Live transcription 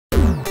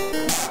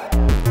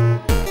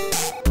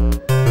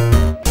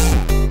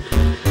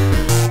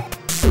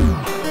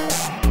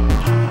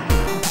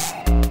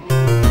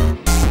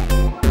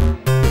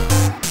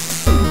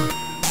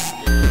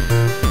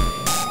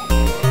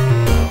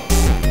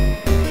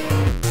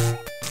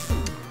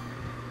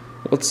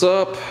What's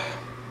up?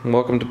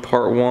 Welcome to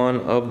part one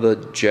of the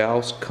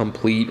Joust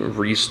complete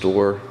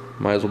restore.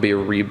 Might as well be a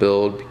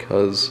rebuild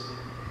because,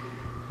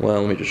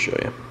 well, let me just show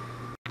you.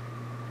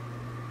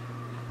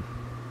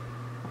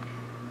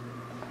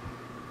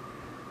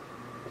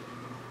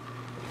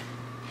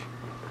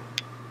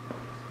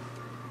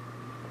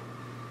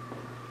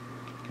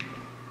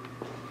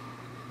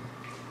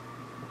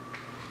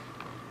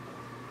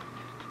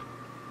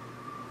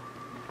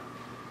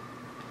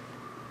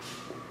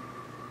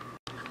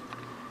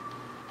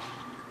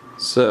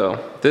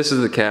 So, this is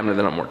the cabinet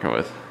that I'm working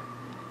with.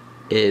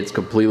 It's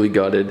completely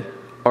gutted.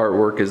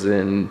 Artwork is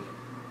in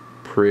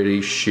pretty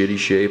shitty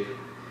shape.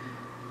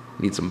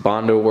 Need some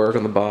Bondo work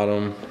on the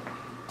bottom.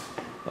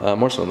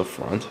 More so on the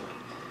front.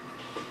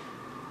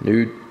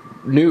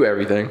 New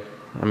everything.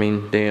 I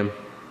mean, damn.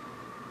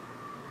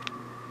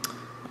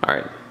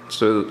 Alright,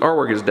 so the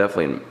artwork is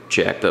definitely in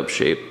jacked up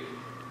shape.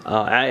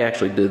 I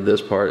actually did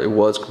this part. It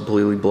was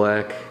completely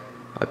black.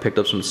 I picked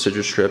up some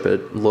citrus strip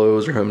at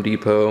Lowe's or Home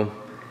Depot.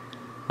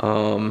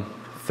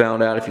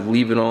 Found out if you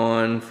leave it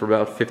on for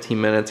about 15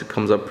 minutes, it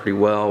comes up pretty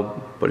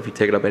well. But if you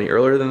take it up any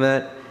earlier than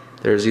that,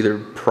 there's either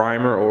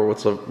primer or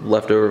what's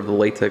left over of the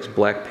latex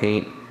black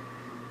paint,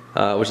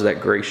 which is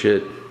that gray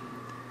shit.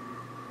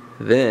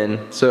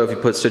 Then, so if you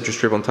put citrus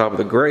strip on top of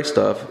the gray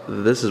stuff,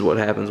 this is what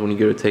happens when you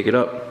go to take it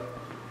up.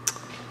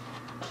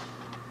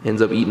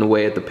 Ends up eating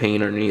away at the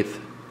paint underneath.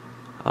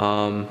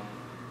 So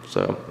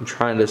I'm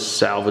trying to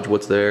salvage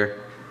what's there.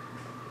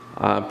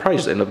 Probably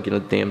just end up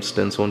getting a damn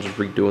stencil and just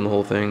redoing the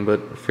whole thing, but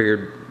I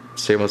figured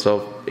save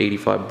myself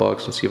 85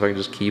 bucks and see if I can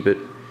just keep it.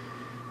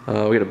 We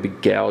got a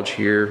big gouge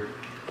here.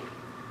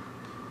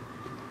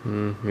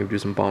 Maybe do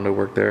some Bondo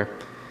work there.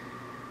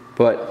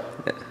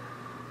 But,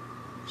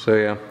 so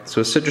yeah.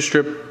 So citrus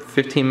strip,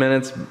 15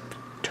 minutes,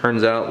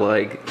 turns out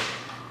like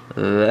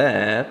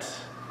that.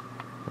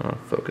 Oh,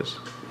 focus.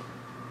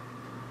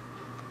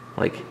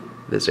 Like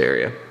this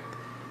area.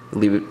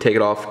 Leave it, take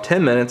it off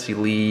 10 minutes, you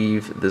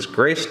leave this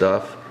gray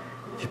stuff.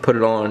 If you put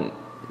it on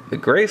the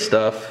gray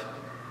stuff,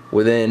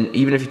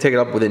 even if you take it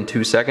up within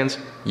 2 seconds,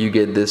 you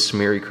get this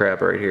smeary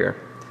crap right here.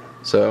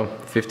 So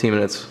 15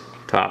 minutes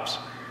tops.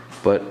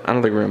 But I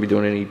don't think we're gonna be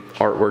doing any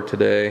artwork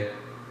today.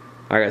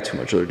 I got too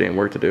much other damn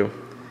work to do.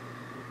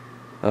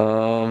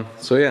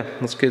 So yeah,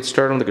 let's get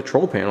started on the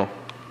control panel.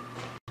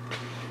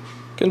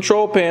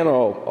 Control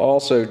panel,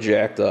 also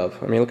jacked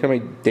up. I mean, look how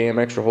many damn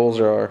extra holes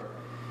there are.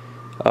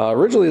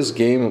 Originally this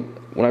game,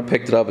 when I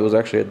picked it up, it was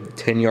actually a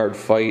 10-yard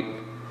fight,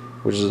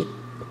 which is a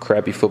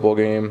crappy football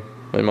game,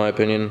 in my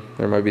opinion.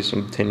 There might be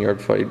some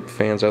 10-yard fight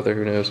fans out there,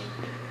 who knows.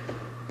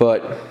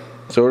 But,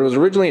 so it was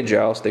originally a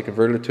Joust. They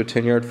converted it to a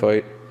 10-yard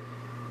fight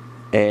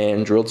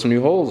and drilled some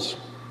new holes.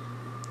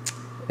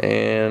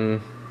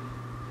 And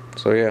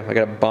so yeah, I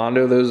got to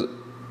Bondo those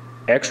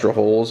extra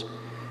holes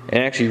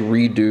and actually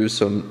redo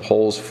some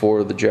holes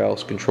for the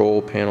Joust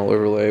control panel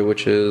overlay,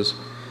 which is,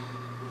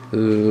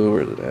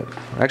 where is it at?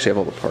 I actually have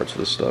all the parts of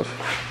this stuff.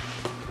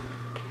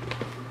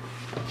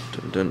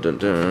 Dun, dun, dun,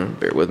 dun.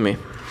 Bear with me.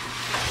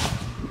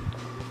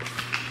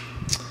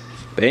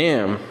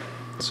 Bam!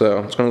 So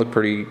it's gonna look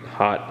pretty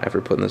hot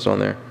after putting this on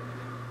there.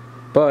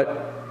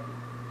 But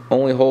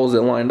only holes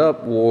that lined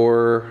up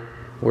were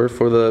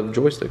for the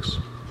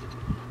joysticks.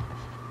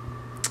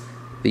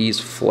 These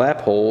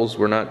flap holes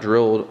were not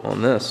drilled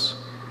on this.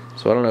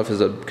 So I don't know if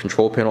it's a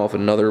control panel off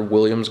another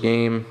Williams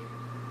game.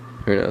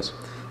 Who knows?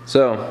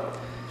 So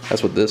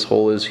that's what this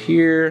hole is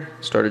here.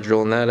 Started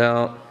drilling that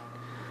out.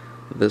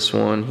 This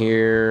one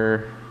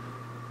here.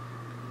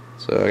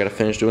 So I gotta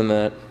finish doing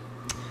that.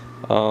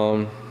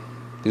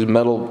 These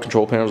metal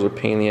control panels are a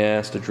pain in the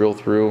ass to drill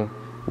through.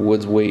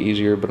 Wood's way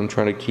easier, but I'm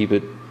trying to keep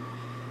it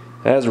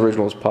as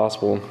original as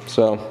possible.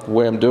 So the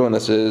way I'm doing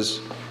this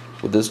is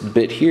with this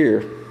bit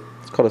here.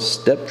 It's called a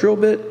step drill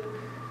bit.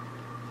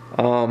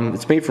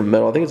 It's made from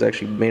metal. I think it's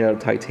actually made out of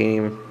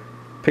titanium.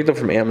 Picked up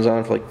from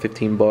Amazon for like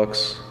 15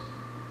 bucks.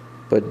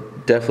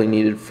 But definitely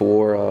needed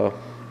for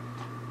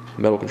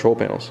metal control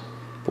panels.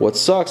 But what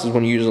sucks is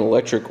when you use an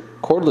electric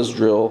cordless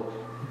drill,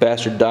 the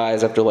bastard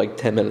dies after like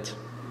 10 minutes.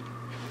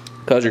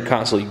 Because you're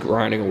constantly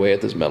grinding away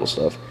at this metal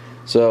stuff.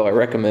 So I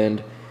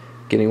recommend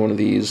getting one of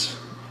these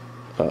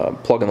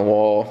plug in the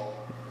wall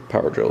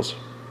power drills.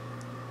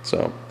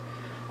 So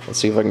let's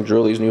see if I can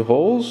drill these new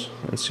holes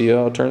and see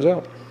how it turns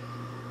out.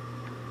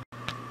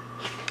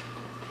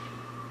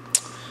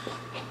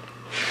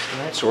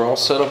 Alright, so we're all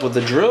set up with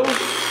the drill.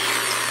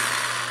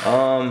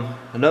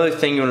 Another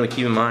thing you want to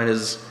keep in mind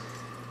is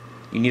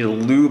you need to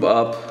lube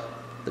up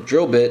the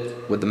drill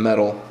bit with the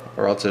metal,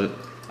 or else it,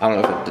 I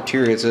don't know if it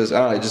deteriorates this. I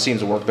don't know, it just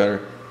seems to work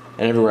better.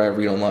 And everywhere I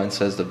read online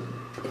says to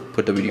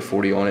put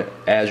WD-40 on it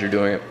as you're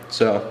doing it.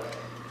 So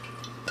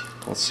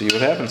let's see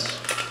what happens.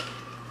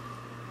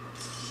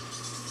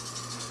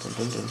 Dun,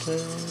 dun, dun,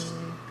 dun.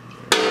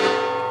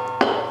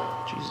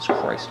 Jesus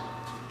Christ.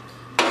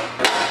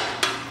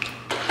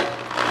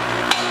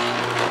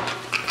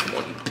 Come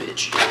on, you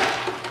bitch.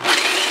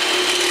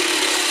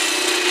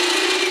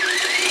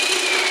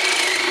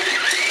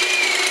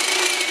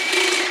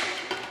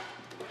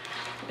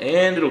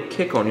 and it'll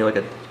kick on you like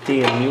a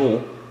damn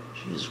mule.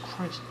 Jesus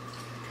Christ.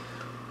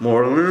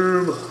 More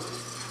lube.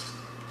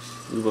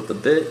 Lube up the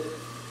bit.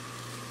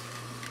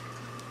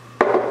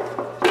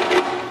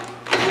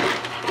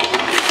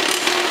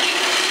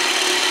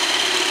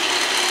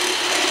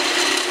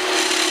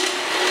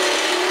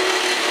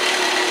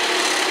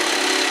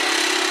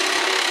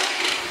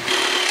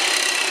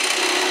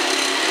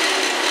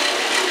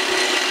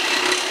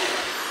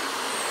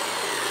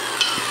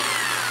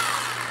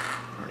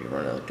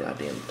 Run out of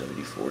goddamn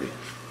WD-40.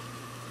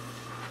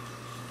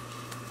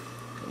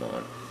 Come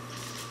on.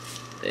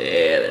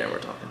 Yeah, there we're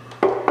talking.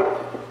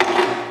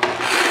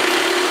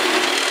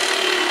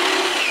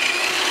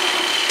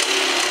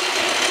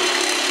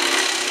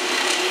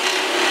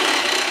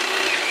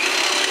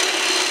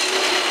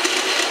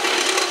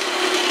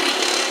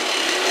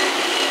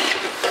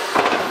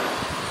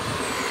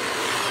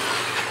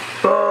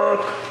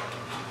 Fuck.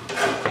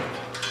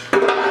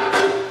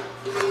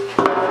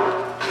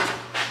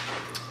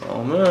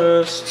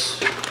 Almost.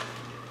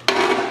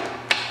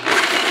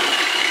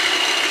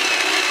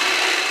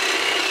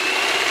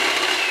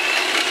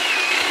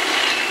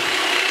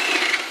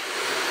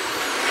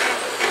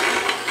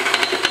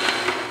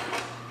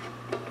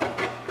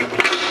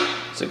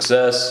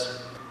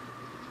 Success.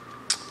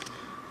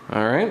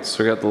 Alright,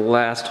 so we got the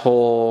last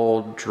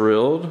hole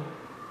drilled.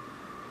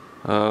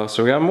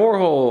 So we got more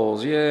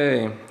holes,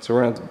 yay. So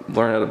we're gonna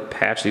learn how to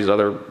patch these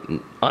other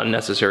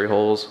unnecessary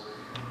holes.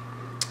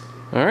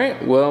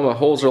 Alright, well my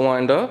holes are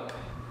lined up.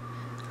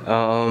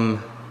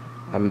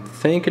 I'm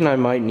thinking I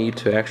might need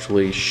to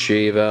actually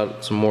shave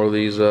out some more of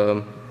these,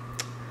 some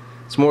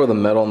more of the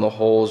metal in the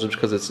holes just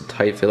because it's a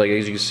tight fit. Like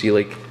as you can see,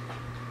 like,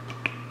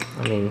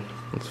 I mean,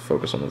 let's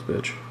focus on this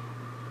bitch.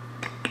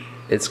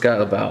 It's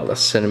got about a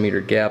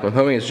centimeter gap. I'm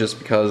hoping it's just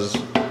because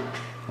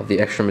of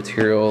the extra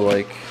material,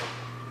 like,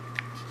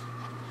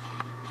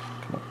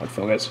 come on,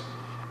 focus.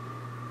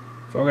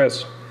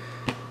 Focus.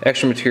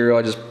 Extra material,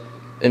 I just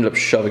ended up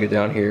shoving it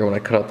down here when I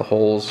cut out the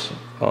holes.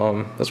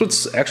 That's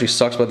what actually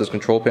sucks about this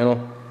control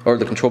panel, or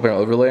the control panel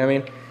overlay, I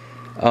mean.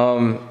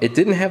 It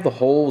didn't have the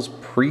holes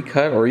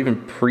pre-cut or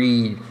even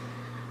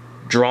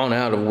pre-drawn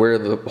out of where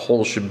the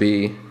holes should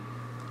be,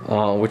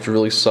 which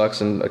really sucks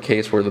in a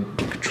case where the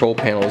control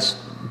panel is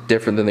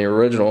different than the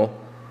original.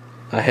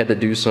 I had to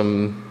do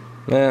some,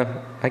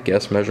 I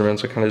guess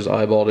measurements. I kind of just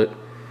eyeballed it,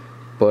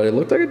 but it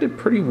looked like it did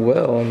pretty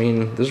well. I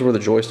mean, this is where the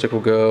joystick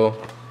will go.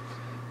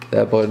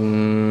 That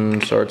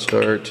button, start.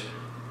 Yeah,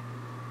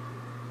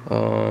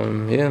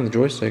 and the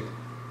joystick.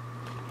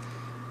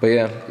 But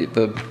yeah,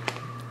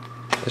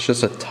 it's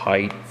just a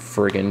tight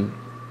friggin'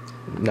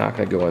 not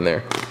gonna go in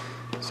there.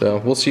 So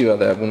we'll see about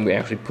that when we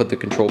actually put the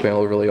control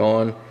panel overlay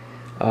on.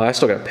 I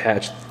still gotta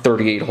patch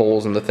 38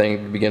 holes in the thing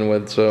to begin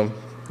with, so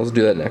let's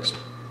do that next.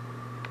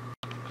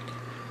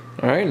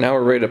 Alright, now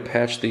we're ready to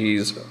patch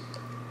these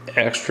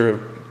extra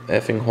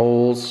effing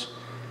holes.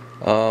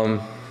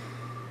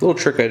 Little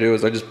trick I do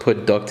is I just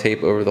put duct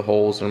tape over the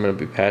holes that I'm going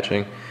to be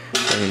patching.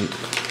 And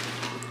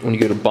when you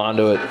go to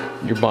Bondo it,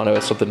 your Bondo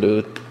has something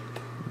to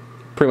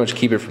pretty much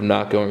keep it from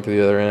not going through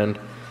the other end.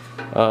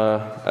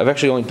 I've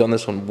actually only done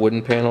this on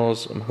wooden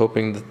panels. I'm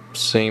hoping the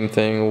same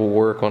thing will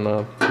work on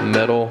a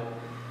metal.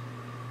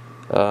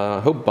 I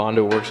hope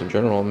Bondo works in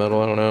general on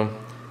metal, I don't know.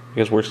 I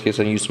guess worst case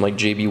I use some like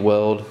JB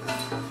Weld.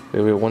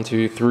 There we go, 1,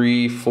 2,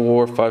 3,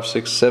 4, 5,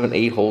 6, 7,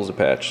 8 holes to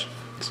patch.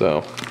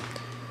 So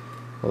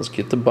let's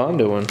get the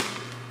Bondo in.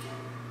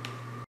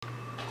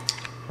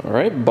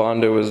 Alright,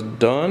 Bondo is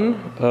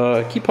done.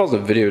 I keep pausing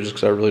the video just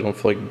because I really don't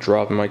feel like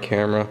dropping my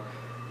camera.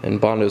 And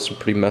Bondo is some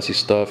pretty messy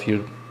stuff.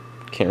 You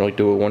can't really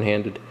do it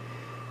one-handed.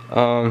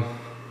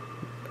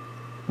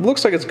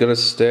 Looks like it's gonna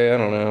stay. I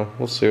don't know.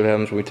 We'll see what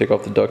happens when we take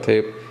off the duct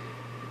tape.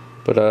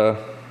 But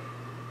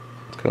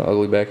it's kind of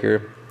ugly back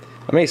here.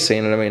 I may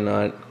sand it, I may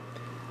not.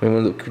 I mean,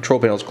 when the control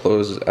panel's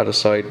closed, it's out of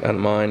sight, out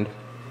of mind.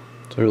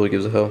 So it really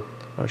gives a hell.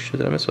 Oh shit,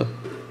 did I miss a?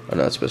 Oh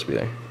no, it's supposed to be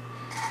there.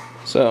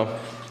 So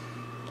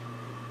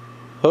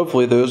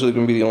hopefully those are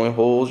going to be the only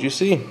holes you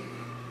see.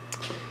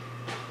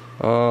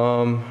 I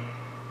don't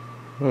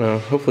know.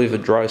 Hopefully if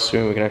it dries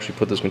soon, we can actually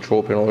put this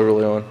control panel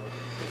overlay on.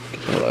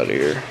 Get that out of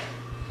here.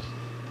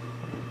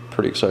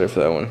 Pretty excited for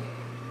that one.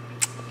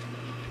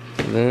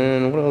 And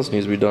then what else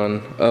needs to be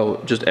done?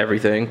 Oh, just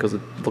everything, because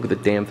look at the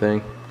damn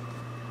thing.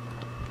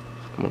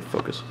 Come on,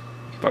 focus.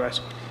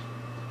 Focus.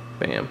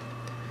 Bam.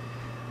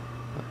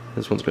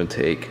 This one's going to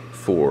take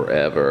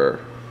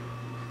forever.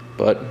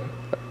 But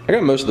I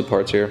got most of the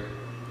parts here.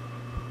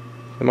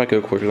 It might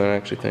go quicker than I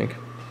actually think.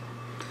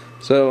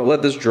 So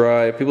let this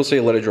dry. People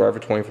say let it dry for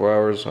 24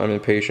 hours. I'm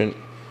impatient.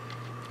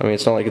 I mean,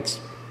 it's not like it's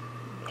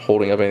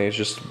holding up anything. It's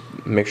just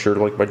make sure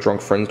like my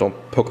drunk friends don't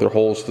poke their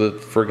holes to the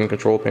friggin'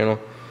 control panel.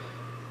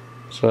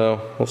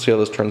 So we'll see how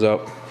this turns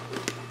out.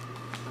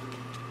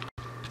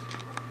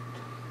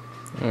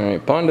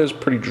 Alright, Bondo's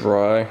pretty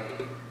dry.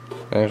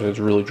 Actually, it's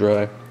really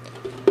dry.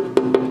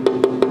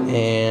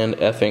 And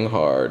effing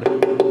hard.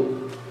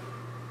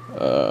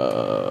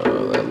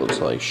 That looks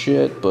like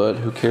shit, but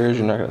who cares?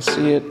 You're not gonna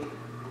see it.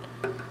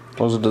 As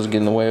long as it doesn't get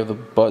in the way of the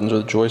buttons or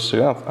the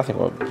joystick, I think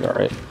we'll be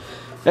alright.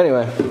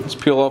 Anyway, let's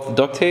peel off the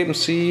duct tape and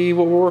see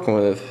what we're working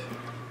with.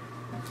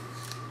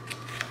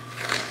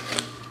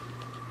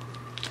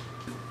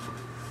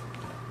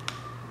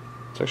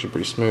 It's actually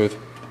pretty smooth.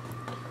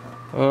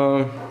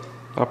 I'll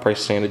probably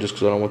sand it just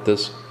because I don't want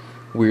this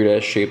weird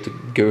ass shape to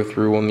go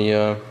through on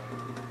the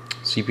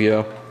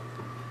CPO.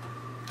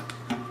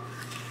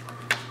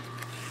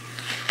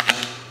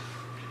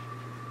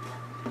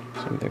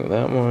 Same thing with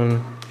that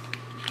one.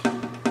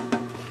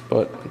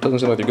 But it doesn't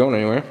seem like they're going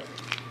anywhere.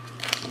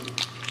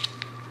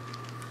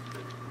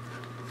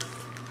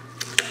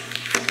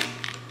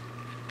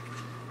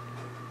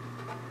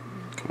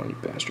 Come on, you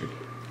bastard.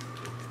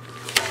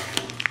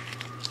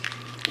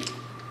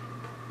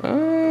 I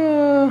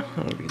don't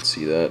know if you can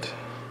see that.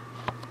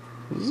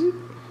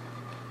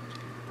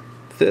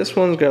 This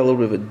one's got a little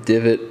bit of a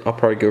divot. I'll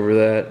probably go over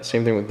that.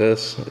 Same thing with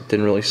this. It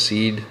didn't really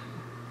seed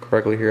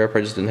correctly here. I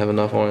probably just didn't have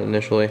enough on it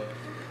initially.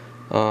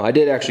 I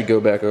did actually go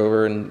back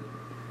over and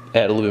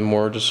add a little bit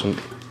more. Just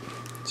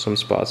some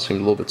spots seemed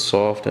a little bit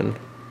soft and look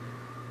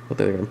like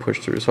they're gonna push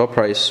through. So I'll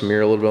probably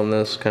smear a little bit on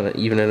this, kind of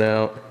even it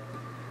out.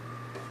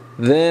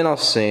 Then I'll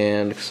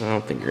sand, because I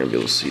don't think you're gonna be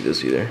able to see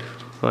this either.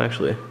 Well,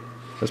 actually,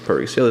 that's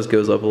perfect. See how this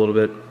goes up a little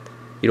bit?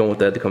 You don't want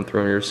that to come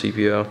through on your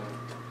CPO.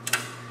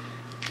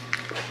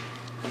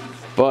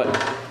 But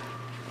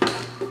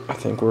I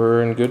think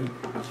we're in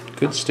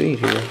good state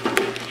here.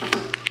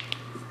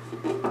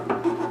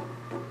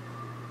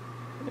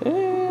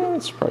 Yeah,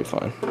 it's probably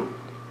fine.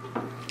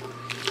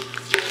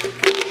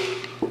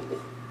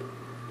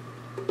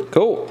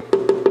 Cool.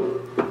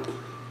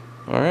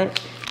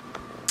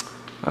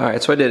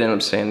 Alright, so I did end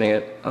up sanding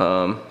it.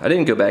 I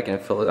didn't go back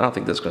and fill it. I don't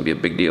think that's going to be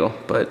a big deal,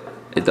 but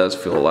it does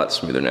feel a lot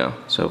smoother now.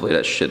 So hopefully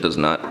that shit does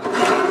not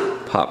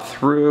pop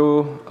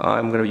through.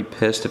 I'm going to be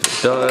pissed if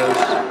it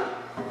does.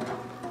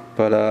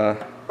 But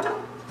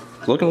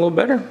it's looking a little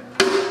better.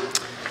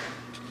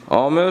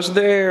 Almost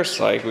there.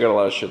 Psych, we got a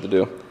lot of shit to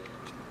do.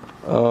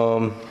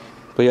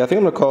 But yeah, I think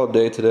I'm going to call it a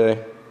day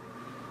today.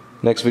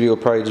 Next video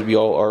will probably just be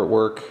all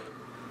artwork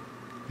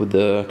with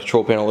the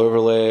control panel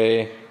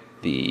overlay,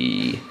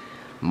 the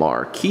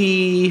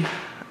marquee,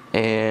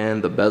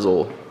 and the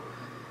bezel.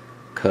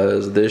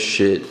 Cause this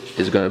shit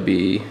is gonna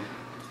be,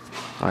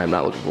 I am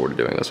not looking forward to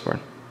doing this part.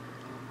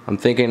 I'm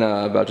thinking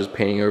about just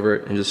painting over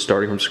it and just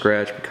starting from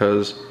scratch,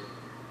 because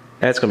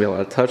that's gonna be a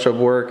lot of touch-up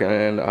work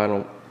and I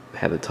don't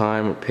have the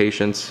time or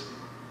patience.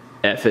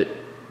 F it.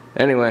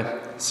 Anyway,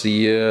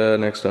 see ya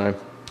next time.